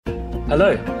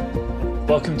Hello,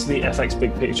 welcome to the FX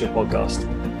Big Picture podcast.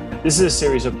 This is a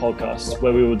series of podcasts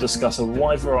where we will discuss a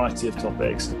wide variety of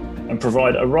topics and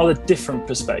provide a rather different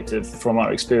perspective from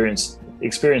our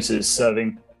experiences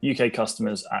serving UK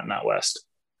customers at NatWest.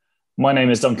 My name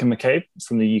is Duncan McCabe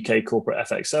from the UK Corporate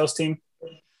FX Sales team.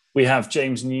 We have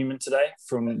James Newman today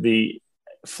from the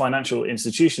Financial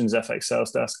Institutions FX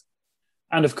Sales Desk.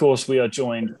 And of course, we are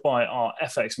joined by our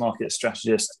FX market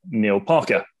strategist, Neil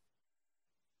Parker.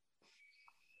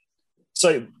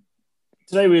 So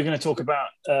today we're going to talk about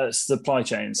supply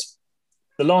chains.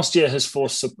 The last year has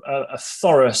forced a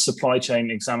thorough supply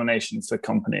chain examination for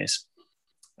companies.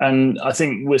 And I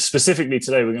think specifically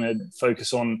today we're going to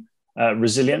focus on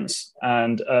resilience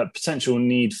and potential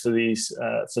need for these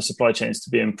for supply chains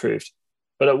to be improved.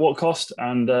 But at what cost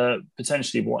and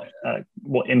potentially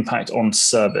what impact on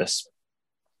service?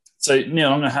 So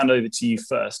Neil, I'm going to hand over to you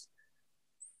first.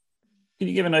 Can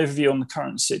you give an overview on the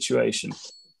current situation?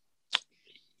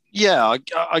 Yeah,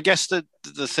 I guess the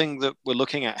thing that we're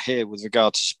looking at here with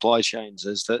regard to supply chains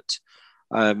is that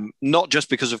not just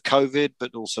because of COVID,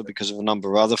 but also because of a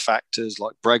number of other factors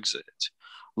like Brexit,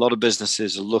 a lot of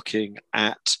businesses are looking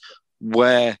at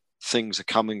where things are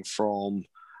coming from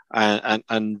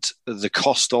and the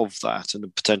cost of that and the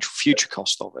potential future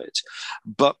cost of it.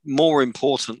 But more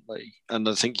importantly, and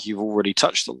I think you've already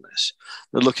touched on this,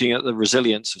 they're looking at the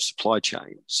resilience of supply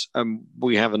chains.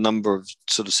 We have a number of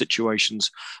sort of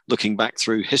situations looking back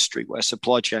through history where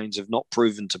supply chains have not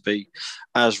proven to be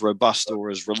as robust or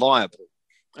as reliable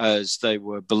as they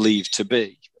were believed to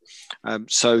be.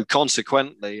 So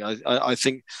consequently, I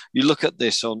think you look at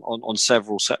this on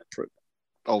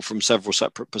from several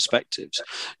separate perspectives.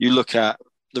 You look at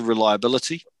the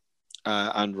reliability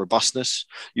and robustness.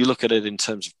 You look at it in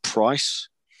terms of price,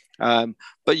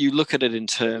 but you look at it in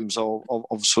terms of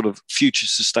sort of future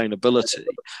sustainability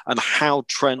and how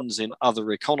trends in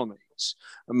other economies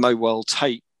may well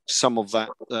take some of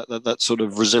that sort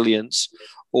of resilience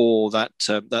or that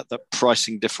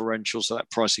pricing differentials, so that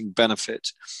pricing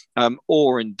benefit,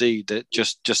 or indeed that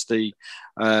just the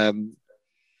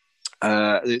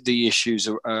issues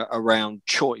around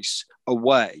choice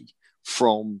away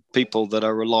from people that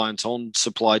are reliant on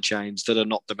supply chains that are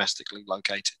not domestically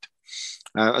located.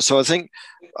 So I think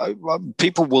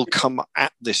people will come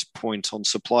at this point on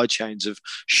supply chains of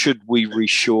should we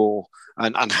reshore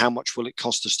and how much will it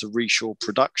cost us to reshore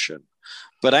production?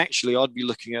 But actually, I'd be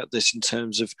looking at this in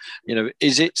terms of,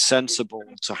 is it sensible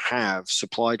to have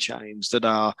supply chains that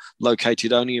are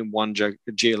located only in one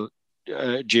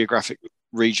geographic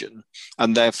region,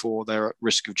 and therefore they're at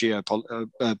risk of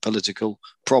geopolitical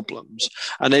problems?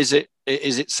 And is it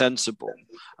sensible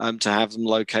to have them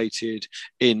located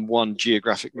in one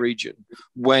geographic region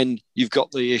when you've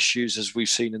got the issues, as we've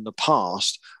seen in the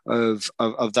past, of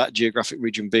that geographic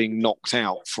region being knocked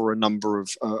out for a number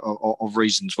of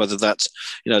reasons, whether that's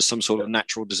some sort of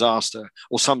natural disaster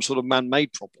or some sort of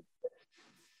man-made problem?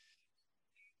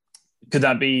 Could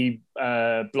that be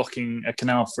blocking a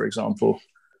canal, for example?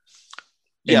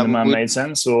 In the man-made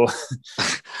sense, or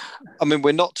I mean,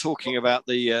 we're not talking about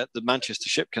the Manchester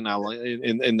Ship Canal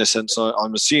in the sense.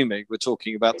 I'm assuming we're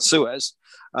talking about the Suez,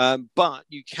 but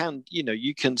you can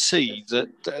see that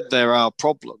there are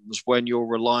problems when you're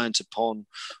reliant upon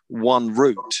one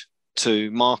route to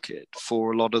market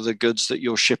for a lot of the goods that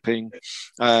you're shipping,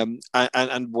 and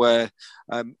where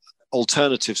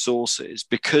alternative sources,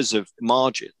 because of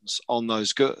margins on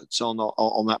those goods on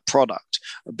that product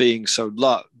being so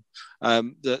low.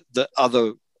 That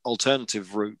other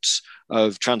alternative routes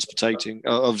of transporting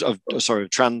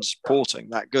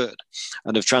that good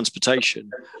and of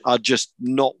transportation are just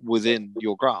not within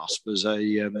your grasp as as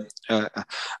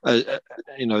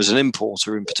an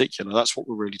importer in particular. That's what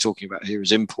we're really talking about here,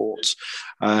 is imports.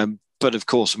 But of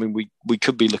course, I mean, we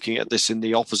could be looking at this in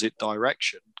the opposite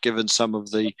direction, given some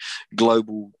of the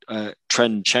global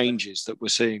trend changes that we're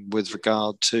seeing with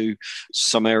regard to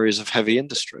some areas of heavy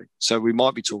industry. So we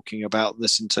might be talking about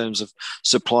this in terms of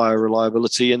supplier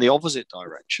reliability in the opposite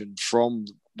direction from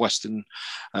Western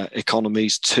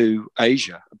economies to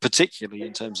Asia, particularly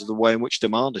in terms of the way in which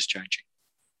demand is changing.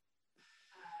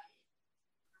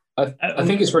 I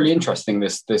think it's really interesting,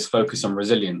 this focus on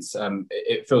resilience.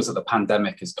 It feels that the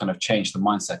pandemic has kind of changed the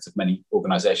mindset of many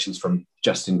organizations from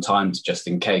just in time to just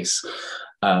in case,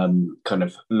 kind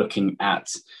of looking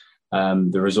at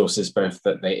the resources both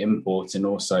that they import and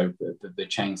also the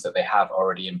chains that they have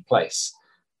already in place.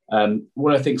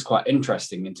 What I think is quite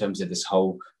interesting in terms of this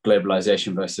whole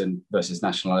globalization versus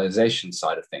nationalization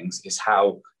side of things is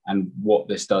how and what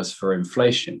this does for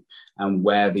inflation and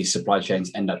where these supply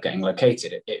chains end up getting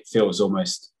located. It feels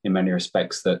almost in many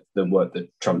respects that the work that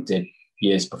Trump did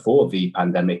years before the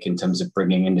pandemic in terms of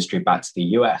bringing industry back to the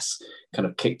US, kind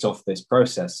of kicked off this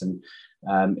process. And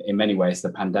in many ways,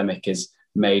 the pandemic has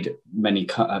made many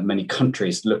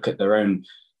countries look at their own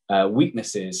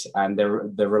weaknesses and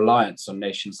their reliance on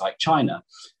nations like China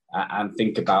and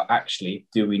think about, actually,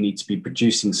 do we need to be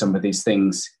producing some of these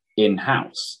things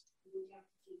in-house?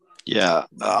 Yeah,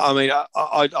 I mean,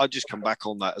 I just come back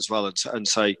on that as well and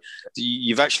say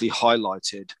you've actually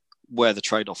highlighted where the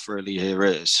trade-off really here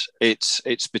is.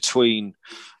 It's between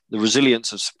the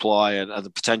resilience of supply and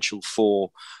the potential for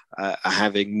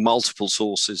having multiple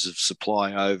sources of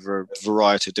supply over a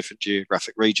variety of different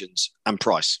geographic regions and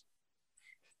price.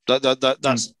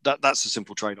 That's a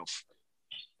simple trade-off.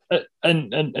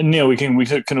 And Neil, we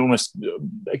can almost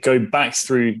go back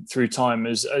through time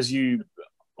as you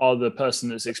are the person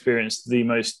that's experienced the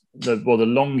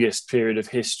longest period of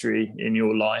history in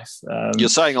your life. You're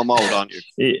saying I'm old, aren't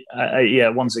you? Yeah,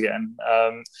 once again.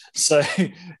 So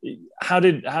how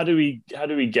do we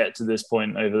get to this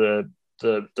point over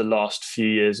the last few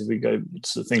years? If we go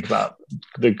to think about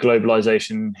the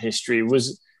globalization history,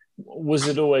 was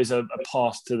it always a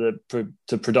path to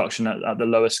production at the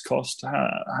lowest cost?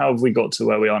 How have we got to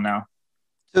where we are now?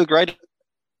 To a great,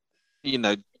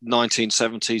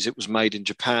 1970s it was made in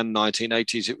Japan,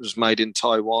 1980s it was made in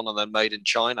Taiwan, and then made in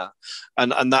China,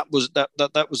 and that was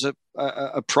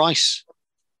a price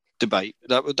debate.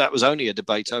 That was only a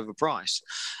debate over price,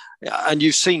 and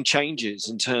you've seen changes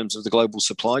in terms of the global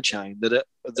supply chain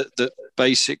that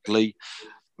basically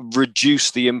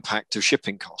reduce the impact of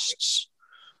shipping costs.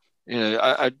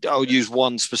 I'll use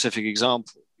one specific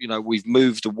example. We've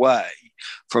moved away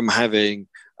from having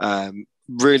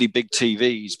really big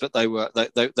TVs, but they were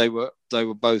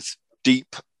both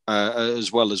deep as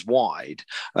well as wide,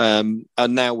 and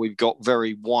now we've got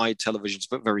very wide televisions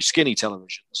but very skinny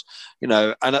televisions.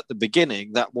 And at the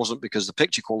beginning that wasn't because the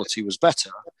picture quality was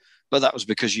better, but that was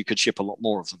because you could ship a lot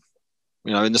more of them.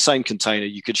 In the same container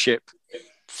you could ship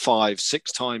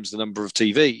 5-6 times the number of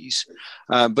TVs,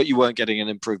 but you weren't getting an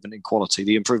improvement in quality.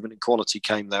 The improvement in quality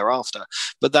came thereafter,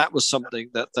 but that was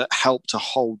something that helped to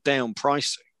hold down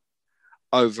pricing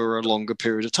over a longer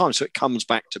period of time. So it comes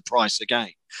back to price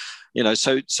again.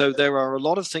 So there are a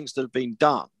lot of things that have been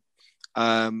done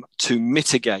to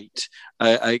mitigate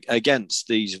against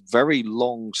these very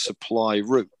long supply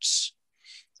routes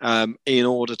in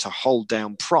order to hold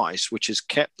down price, which has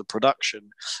kept the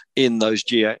production in those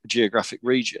geographic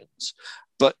regions.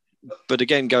 But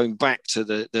again, going back to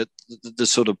the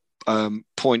sort of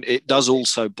point, it does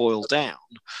also boil down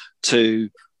to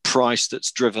price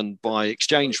that's driven by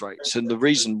exchange rates. And the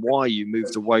reason why you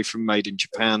moved away from made in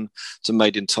Japan to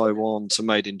made in Taiwan to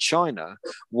made in China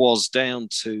was down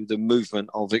to the movement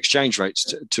of exchange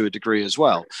rates to a degree as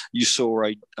well. You saw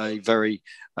a very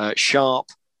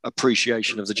sharp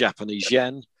appreciation of the Japanese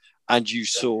yen, and you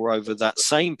saw over that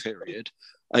same period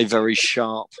a very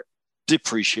sharp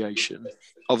depreciation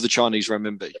of the Chinese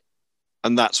renminbi.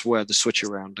 And that's where the switch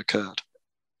around occurred.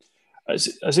 It's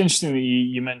interesting that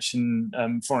you mentioned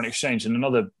foreign exchange, and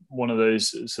another one of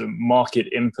those sort of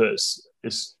market inputs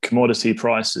is commodity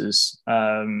prices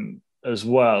as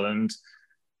well. And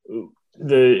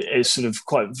it's sort of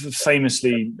quite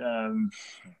famously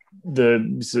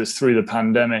through the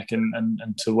pandemic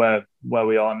and to where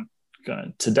we are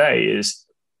today is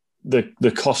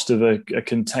the cost of a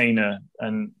container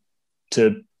and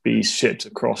to be shipped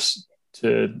across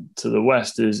to the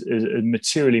West is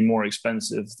materially more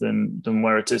expensive than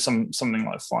where it is, something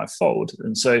like fivefold.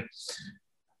 And so,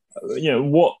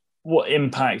 what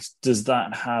impact does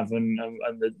that have, and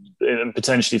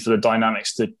potentially for the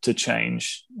dynamics to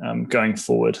change going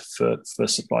forward for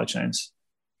supply chains?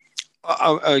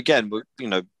 Again,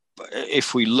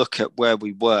 if we look at where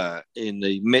we were in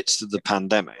the midst of the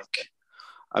pandemic.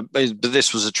 But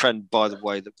this was a trend, by the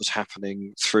way, that was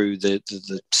happening through the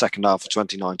second half of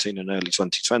 2019 and early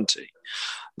 2020.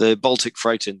 The Baltic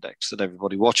Freight Index that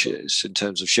everybody watches in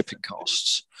terms of shipping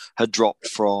costs had dropped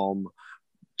from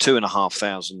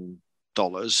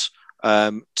 $2,500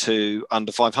 to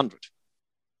under $500,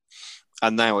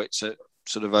 and now it's at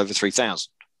sort of over $3,000.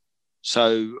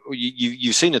 So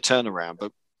you've seen a turnaround,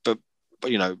 but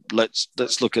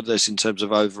let's look at this in terms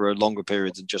of over a longer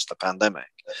period than just the pandemic.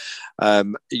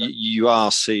 You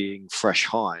are seeing fresh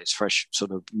highs, fresh sort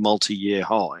of multi-year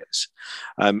highs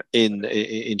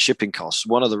in shipping costs.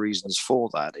 One of the reasons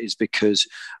for that is because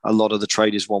a lot of the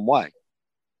trade is one way.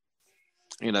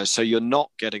 So you're not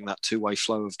getting that two-way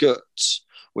flow of goods,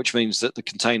 which means that the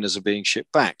containers are being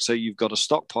shipped back. So you've got a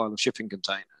stockpile of shipping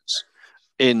containers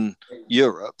in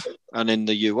Europe and in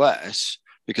the US,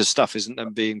 because stuff isn't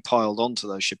then being piled onto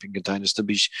those shipping containers to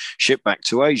be shipped back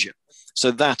to Asia.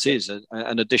 So that is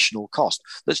an additional cost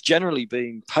that's generally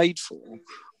being paid for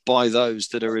by those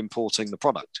that are importing the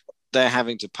product. They're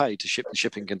having to pay to ship the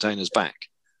shipping containers back.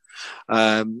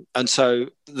 And so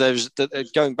there's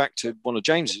going back to one of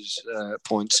James's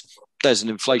points, there's an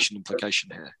inflation implication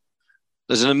here.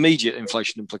 There's an immediate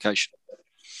inflation implication.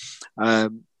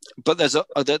 But there's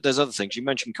other things. You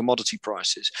mentioned commodity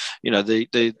prices. You know, the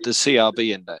CRB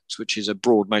index, which is a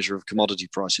broad measure of commodity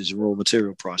prices and raw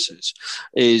material prices,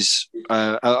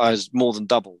 has more than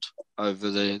doubled over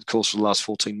the course of the last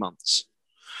 14 months.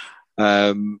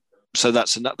 So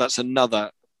that's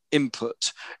another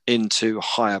input into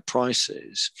higher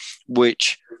prices,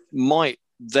 which might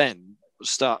then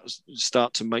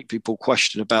start to make people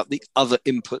question about the other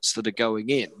inputs that are going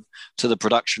in to the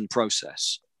production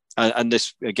process. And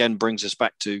this again brings us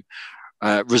back to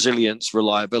resilience,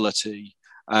 reliability,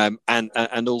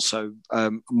 and also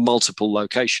multiple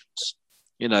locations.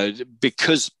 You know,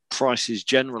 because prices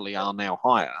generally are now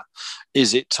higher,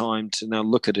 is it time to now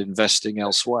look at investing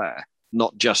elsewhere,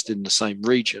 not just in the same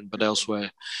region, but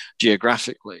elsewhere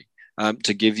geographically,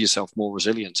 to give yourself more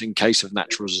resilience in case of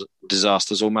natural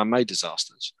disasters or man-made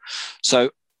disasters?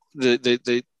 So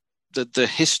the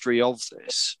history of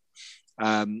this,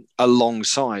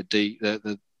 alongside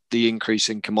the increase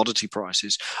in commodity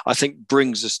prices, I think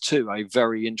brings us to a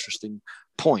very interesting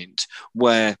point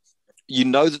where you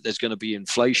know that there's going to be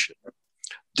inflation.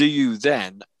 Do you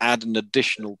then add an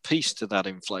additional piece to that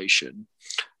inflation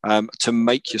to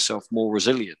make yourself more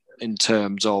resilient in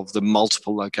terms of the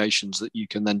multiple locations that you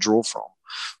can then draw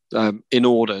from in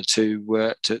order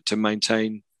to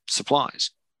maintain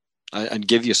supplies and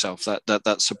give yourself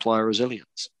that supply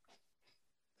resilience?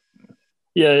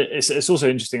 Yeah, it's also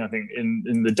interesting, I think,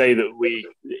 in the day that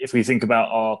if we think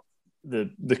about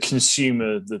the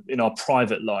consumer in our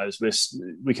private lives,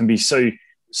 we can be so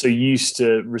used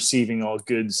to receiving our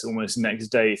goods almost next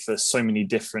day for so many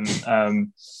different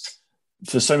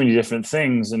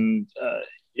things, and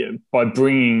by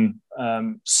bringing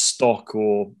stock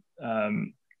or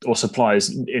supplies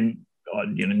in,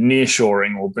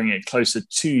 nearshoring or bringing it closer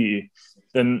to you,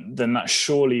 then that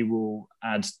surely will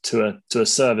add to a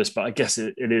service. But I guess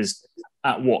it is,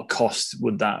 at what cost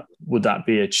would that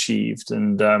be achieved?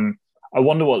 And I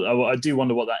wonder what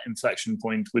that inflection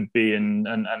point would be, and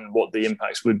what the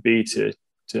impacts would be to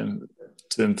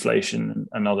inflation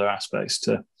and other aspects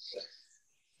to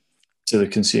the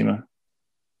consumer.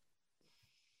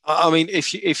 I mean,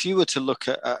 if you were to look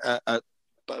at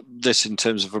this in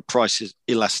terms of a price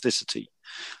elasticity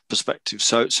perspective,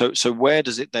 so where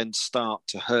does it then start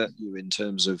to hurt you in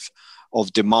terms of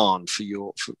demand for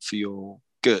your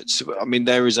goods? I mean,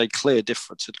 there is a clear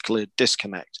difference, a clear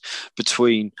disconnect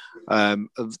between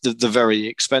the very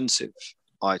expensive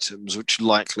items, which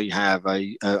likely have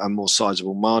a more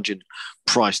sizable margin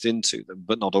priced into them,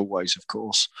 but not always, of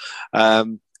course,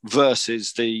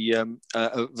 versus the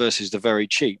very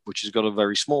cheap, which has got a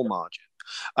very small margin,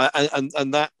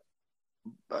 and that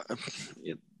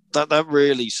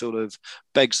really sort of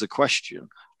begs the question: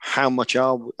 how much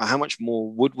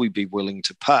more would we be willing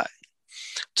to pay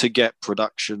to get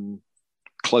production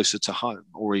closer to home,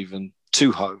 or even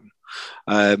to home,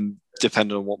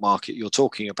 depending on what market you're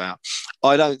talking about?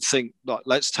 I don't think, like,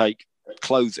 let's take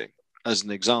clothing as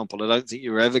an example. I don't think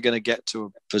you're ever going to get to a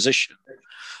position,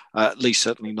 at least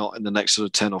certainly not in the next sort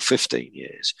of 10 or 15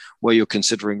 years, where you're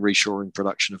considering reshoring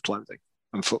production of clothing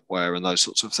and footwear and those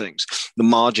sorts of things. The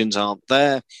margins aren't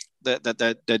there.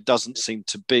 There doesn't seem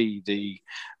to be the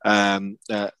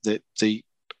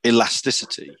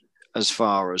elasticity as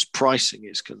far as pricing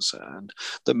is concerned.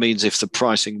 That means if the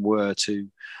pricing were to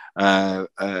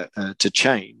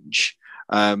change,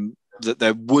 that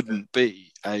there wouldn't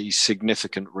be a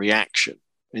significant reaction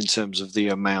in terms of the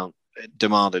amount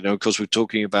demanded. And of course, we're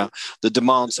talking about the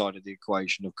demand side of the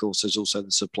equation. Of course, there's also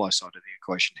the supply side of the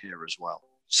equation here as well.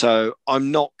 So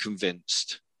I'm not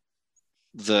convinced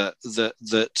that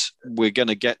we're going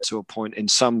to get to a point in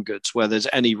some goods where there's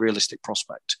any realistic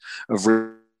prospect of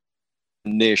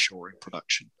nearshoring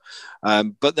production.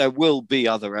 But there will be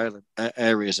other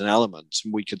areas and elements,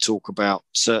 and we could talk about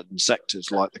certain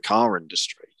sectors like the car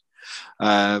industry,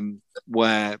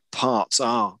 where parts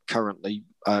are currently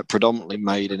predominantly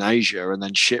made in Asia and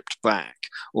then shipped back,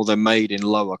 or they're made in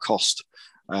lower cost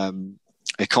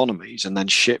economies and then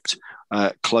shipped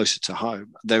closer to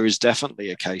home. There is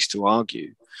definitely a case to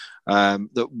argue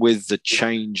that with the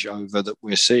changeover that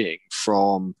we're seeing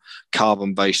from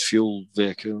carbon-based fuel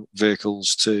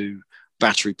vehicles to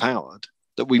battery-powered,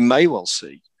 that we may well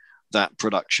see that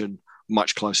production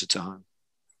much closer to home.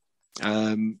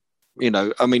 I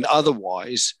mean,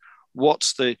 otherwise,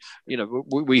 what's the,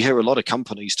 we hear a lot of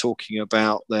companies talking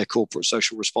about their corporate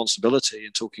social responsibility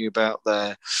and talking about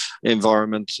their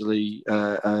environmentally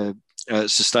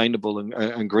sustainable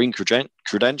and green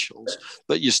credentials,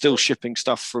 but you're still shipping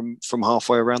stuff from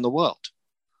halfway around the world.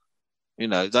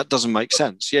 That doesn't make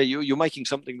sense. Yeah, you're making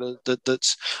something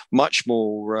that's much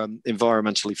more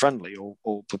environmentally friendly,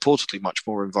 or purportedly much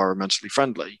more environmentally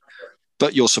friendly,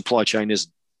 but your supply chain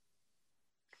isn't.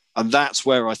 And that's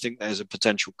where I think there's a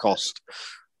potential cost,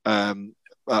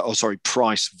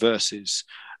 price versus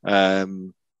sort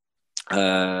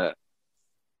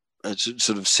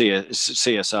of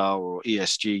CSR or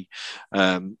ESG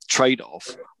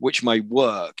trade-off, which may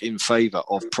work in favor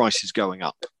of prices going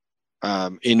up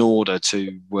in order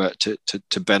to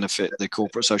benefit the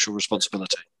corporate social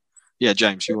responsibility. Yeah,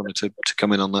 James, you wanted to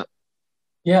come in on that?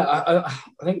 Yeah, I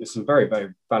think there's some very,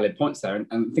 very valid points there.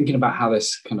 And thinking about how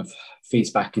this kind of feeds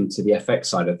back into the FX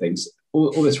side of things,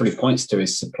 all this really points to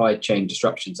is supply chain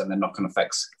disruptions and their knock-on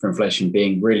effects for inflation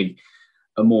being really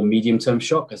a more medium-term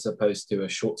shock as opposed to a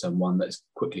short-term one that's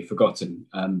quickly forgotten.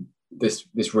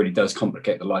 This really does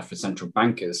complicate the life for central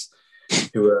bankers,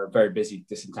 who are very busy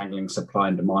disentangling supply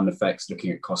and demand effects,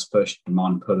 looking at cost push,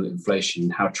 demand pull, inflation,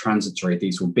 how transitory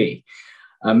these will be.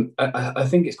 I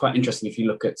think it's quite interesting if you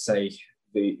look at, say,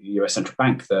 the US central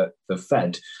bank, the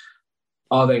Fed.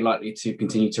 Are they likely to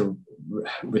continue to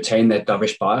retain their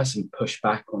dovish bias and push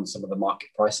back on some of the market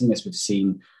pricing as we've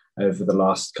seen over the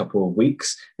last couple of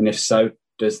weeks? And if so,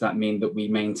 does that mean that we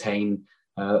maintain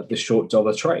the short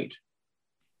dollar trade?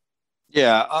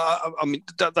 Yeah, I mean,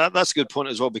 that's a good point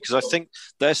as well, because I think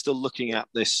they're still looking at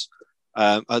this,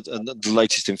 the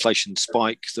latest inflation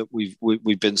spike that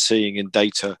we've been seeing in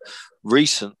data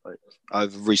recently,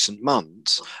 over recent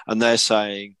months, and they're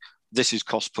saying this is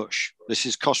cost push. This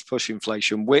is cost push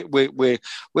inflation. We're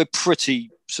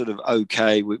pretty sort of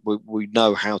okay. We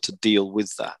know how to deal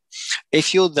with that.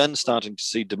 If you're then starting to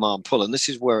see demand pull, and this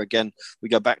is where again we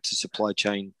go back to supply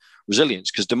chain resilience,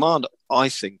 because demand, I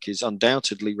think, is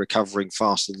undoubtedly recovering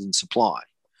faster than supply.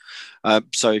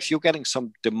 So if you're getting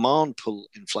some demand pull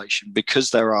inflation because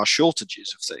there are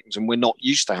shortages of things, and we're not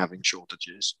used to having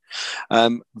shortages,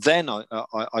 then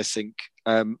I think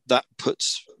that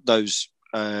puts those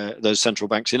central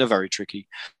banks in a very tricky.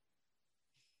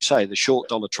 Say the short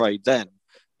dollar trade then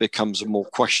becomes a more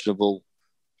questionable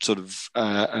sort of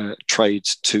trade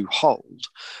to hold.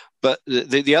 But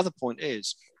the other point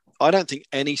is, I don't think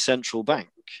any central bank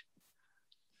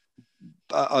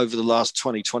over the last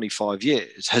 20, 25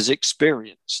 years has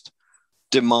experienced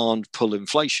demand pull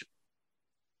inflation.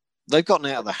 They've gotten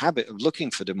out of the habit of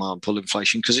looking for demand pull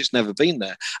inflation because it's never been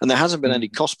there. And there hasn't been any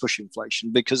cost push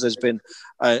inflation because there's been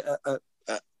a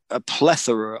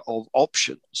plethora of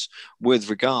options with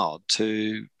regard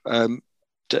to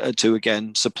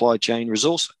again, supply chain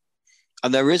resourcing.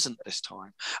 And there isn't this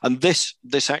time. And this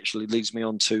actually leads me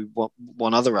on to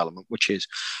one other element, which is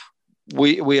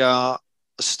we are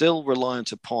still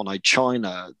reliant upon a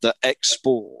China that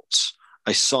exports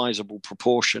a sizable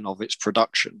proportion of its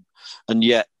production, and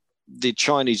yet the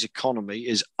Chinese economy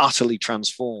is utterly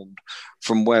transformed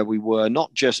from where we were,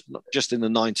 not just in the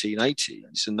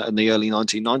 1980s and the early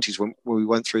 1990s when we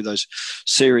went through those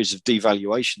series of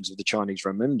devaluations of the Chinese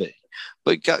renminbi,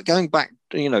 but going back,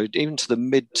 even to the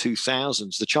mid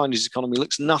 2000s, the Chinese economy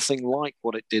looks nothing like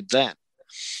what it did then,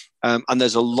 and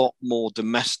there's a lot more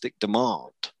domestic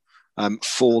demand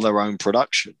for their own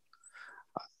production.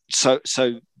 So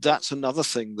that's another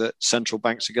thing that central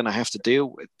banks are going to have to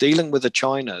deal with, dealing with a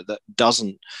China that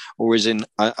doesn't or is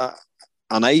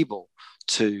unable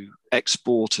to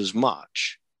export as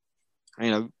much.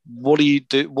 What do you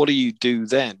do? What do you do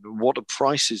then? What do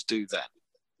prices do then?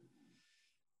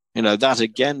 That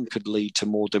again could lead to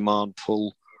more demand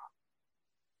pull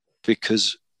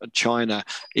because China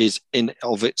is in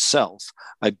of itself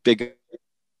a bigger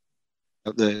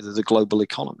the global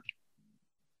economy.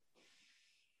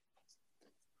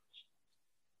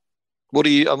 What do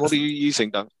you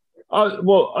think, Doug?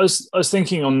 Well, I was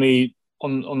thinking on the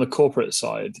corporate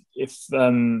side, if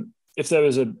there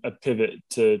was a pivot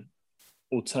to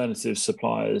alternative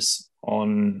suppliers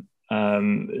in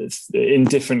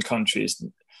different countries,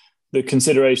 the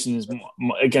consideration is,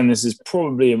 again, this is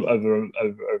probably over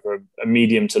a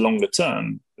medium to longer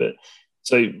term, but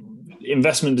so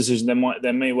investment decision,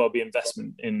 there may well be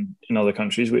investment in other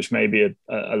countries, which may be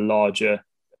a larger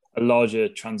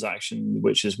transaction,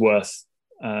 which is worth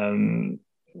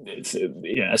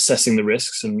assessing the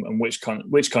risks and which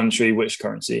country, which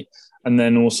currency, and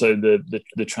then also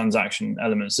the transaction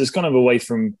elements. It's kind of away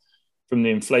from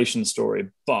the inflation story,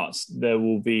 but there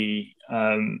will be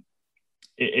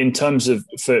in terms of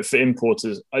for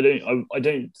importers, I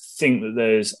don't think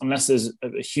that unless there's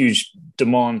a huge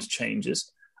demand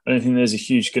changes, I don't think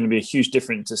there's going to be a huge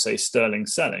difference to say sterling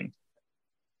selling.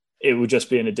 It will just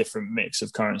be in a different mix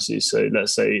of currencies. So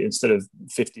let's say instead of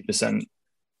 50%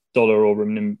 dollar or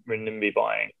renminbi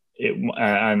buying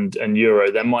and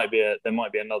euro, there might be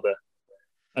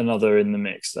another in the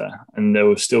mix there, and there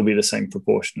will still be the same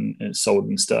proportion sold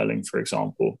in sterling, for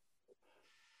example.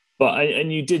 But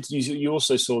you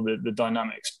also saw the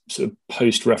dynamics sort of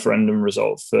post referendum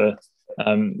result for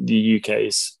the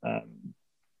UK's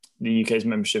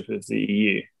membership of the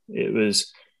EU. It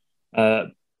was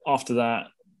after that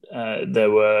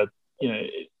there were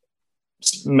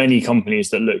many companies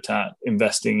that looked at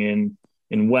investing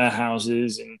in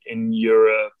warehouses in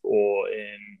Europe or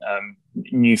in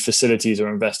new facilities or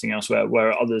investing elsewhere,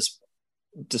 where others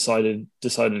decided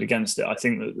against it. I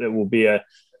think that there will be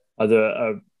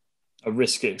either a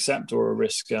risk accept or a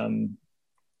risk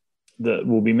that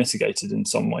will be mitigated in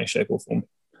some way, shape, or form.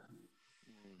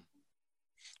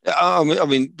 I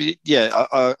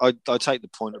take the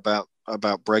point about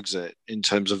Brexit in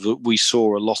terms of we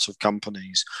saw a lot of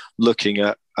companies looking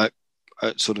at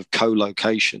sort of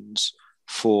co-locations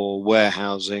for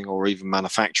warehousing or even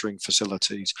manufacturing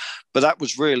facilities, but that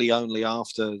was really only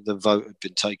after the vote had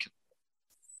been taken.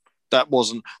 That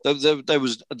wasn't there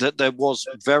was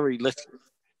very little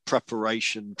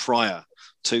preparation prior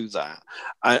to that,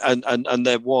 and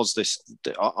there was this,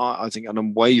 I think, an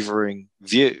unwavering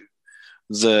view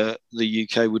that the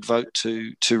UK would vote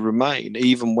to remain,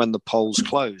 even when the polls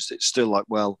closed. It's still like,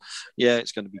 well, yeah,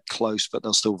 it's going to be close, but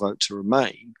they'll still vote to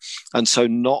remain. And so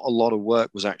not a lot of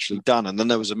work was actually done. And then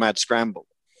there was a mad scramble.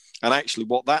 And actually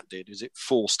what that did is it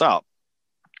forced up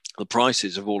the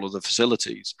prices of all of the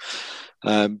facilities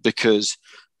because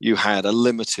you had a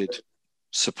limited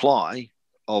supply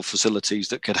of facilities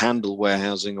that could handle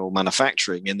warehousing or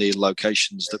manufacturing in the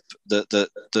locations that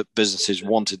businesses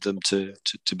wanted them to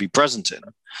be present in,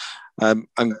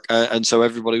 and so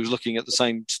everybody was looking at the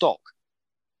same stock,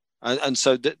 and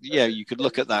so you could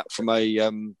look at that from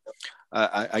again,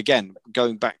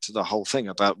 going back to the whole thing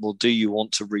about, well, do you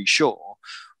want to reshore?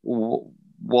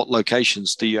 What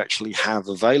locations do you actually have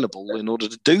available in order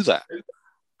to do that?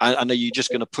 And are you just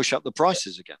going to push up the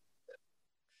prices again?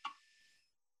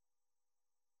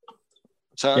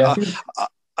 So yeah.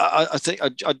 I think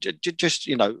just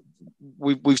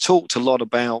we've talked a lot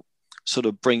about sort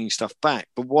of bringing stuff back,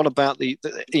 but what about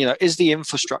is the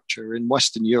infrastructure in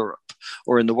Western Europe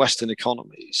or in the Western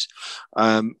economies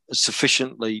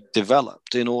sufficiently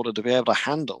developed in order to be able to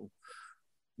handle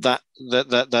that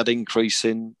increase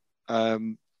in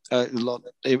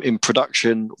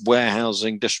production,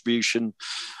 warehousing, distribution,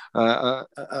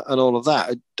 and all of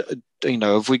that?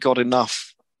 Have we got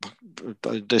enough?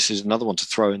 This is another one to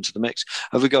throw into the mix.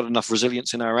 Have we got enough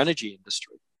resilience in our energy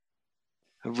industry?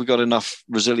 Have we got enough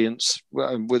resilience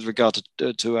with regard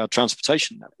to our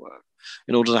transportation network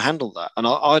in order to handle that? And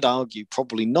I'd argue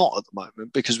probably not at the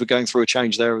moment, because we're going through a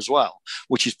change there as well,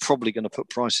 which is probably going to put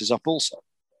prices up also.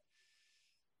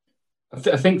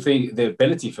 I think the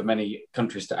ability for many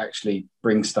countries to actually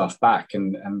bring stuff back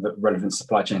and the relevant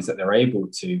supply chains that they're able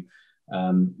to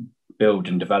build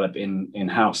and develop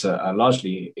in-house are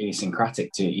largely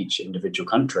idiosyncratic to each individual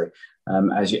country.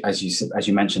 As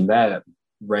you mentioned there,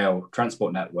 rail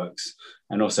transport networks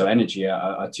and also energy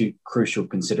are two crucial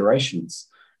considerations,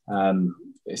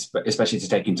 especially to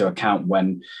take into account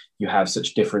when you have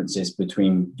such differences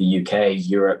between the UK,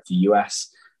 Europe, the US.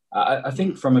 I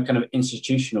think from a kind of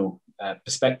institutional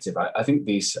perspective, I think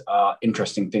these are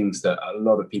interesting things that a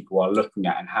lot of people are looking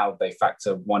at and how they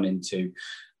factor one into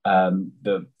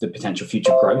the potential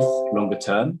future growth longer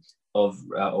term of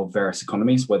various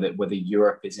economies, whether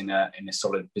Europe is in a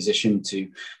solid position to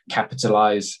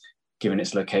capitalize, given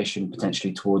its location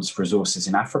potentially towards resources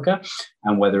in Africa,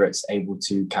 and whether it's able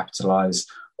to capitalize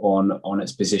on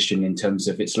its position in terms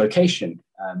of its location,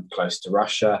 close to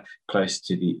Russia, close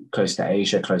to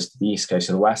Asia, close to the East, close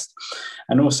to the West.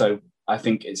 And also, I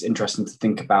think it's interesting to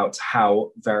think about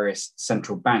how various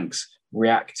central banks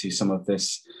react to some of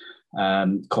this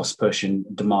cost push and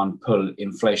demand pull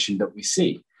inflation that we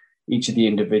see. Each of the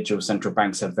individual central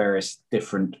banks have various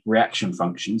different reaction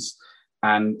functions,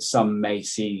 and some may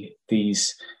see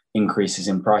these increases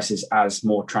in prices as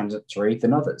more transitory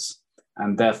than others.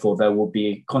 And therefore, there will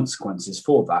be consequences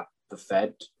for that. The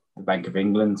Fed, the Bank of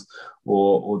England,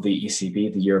 or the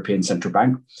ECB, the European Central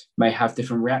Bank, may have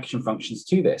different reaction functions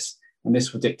to this. And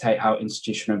this will dictate how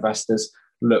institutional investors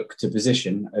look to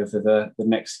position over the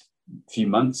next few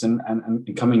months and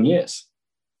coming years.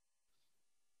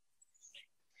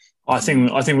 I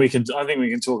think we can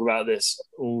talk about this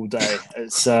all day.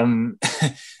 It's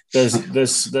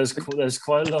there's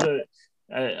quite a lot of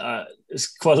it's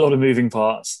quite a lot of moving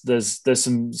parts. There's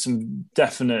some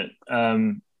definite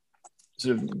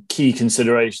sort of key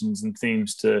considerations and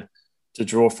themes to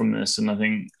draw from this, and I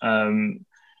think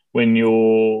when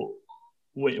you're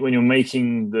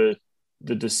making the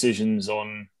decisions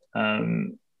on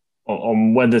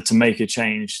whether to make a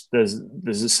change, there's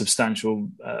a substantial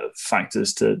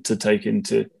factors to take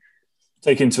into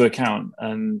account.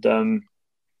 And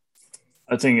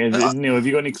I think, Neil, have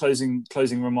you got any closing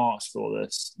remarks for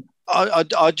this?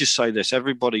 I'd just say this: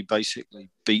 everybody basically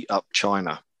beat up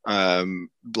China,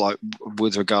 like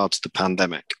with regards to the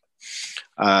pandemic.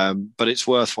 But it's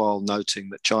worthwhile noting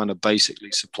that China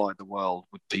basically supplied the world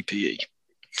with PPE.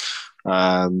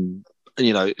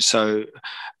 So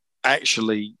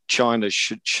actually, China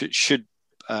should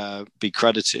be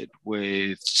credited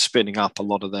with spinning up a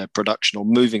lot of their production, or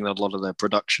moving a lot of their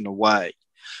production away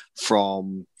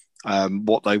from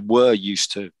what they were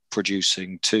used to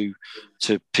producing to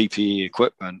PPE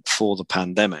equipment for the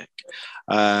pandemic.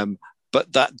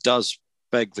 But that does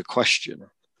beg the question,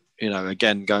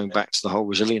 again, going back to the whole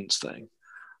resilience thing,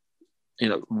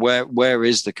 where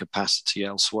is the capacity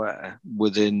elsewhere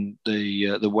within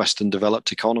the Western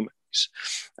developed economies?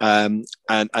 And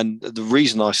the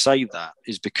reason I say that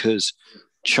is because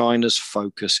China's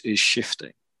focus is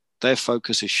shifting. Their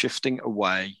focus is shifting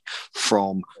away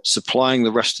from supplying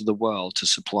the rest of the world to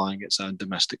supplying its own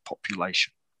domestic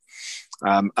population.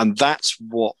 And that's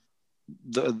what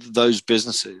those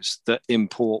businesses that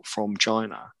import from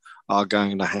China are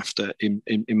going to have to,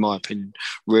 in my opinion,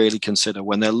 really consider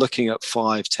when they're looking at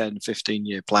 5, 10,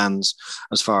 15-year plans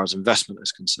as far as investment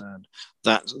is concerned.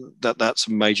 That's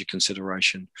a major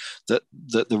consideration, that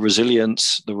the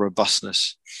resilience, the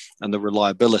robustness, and the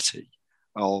reliability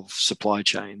of supply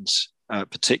chains,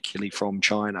 particularly from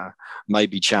China, may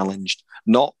be challenged,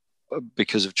 not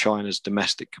because of China's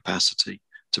domestic capacity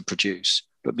to produce,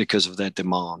 but because of their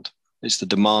demand. It's the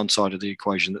demand side of the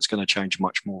equation that's going to change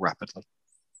much more rapidly.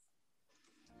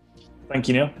 Thank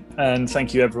you, Neil. And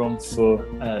thank you, everyone, for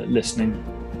listening.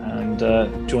 And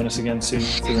join us again soon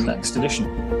for the next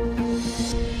edition.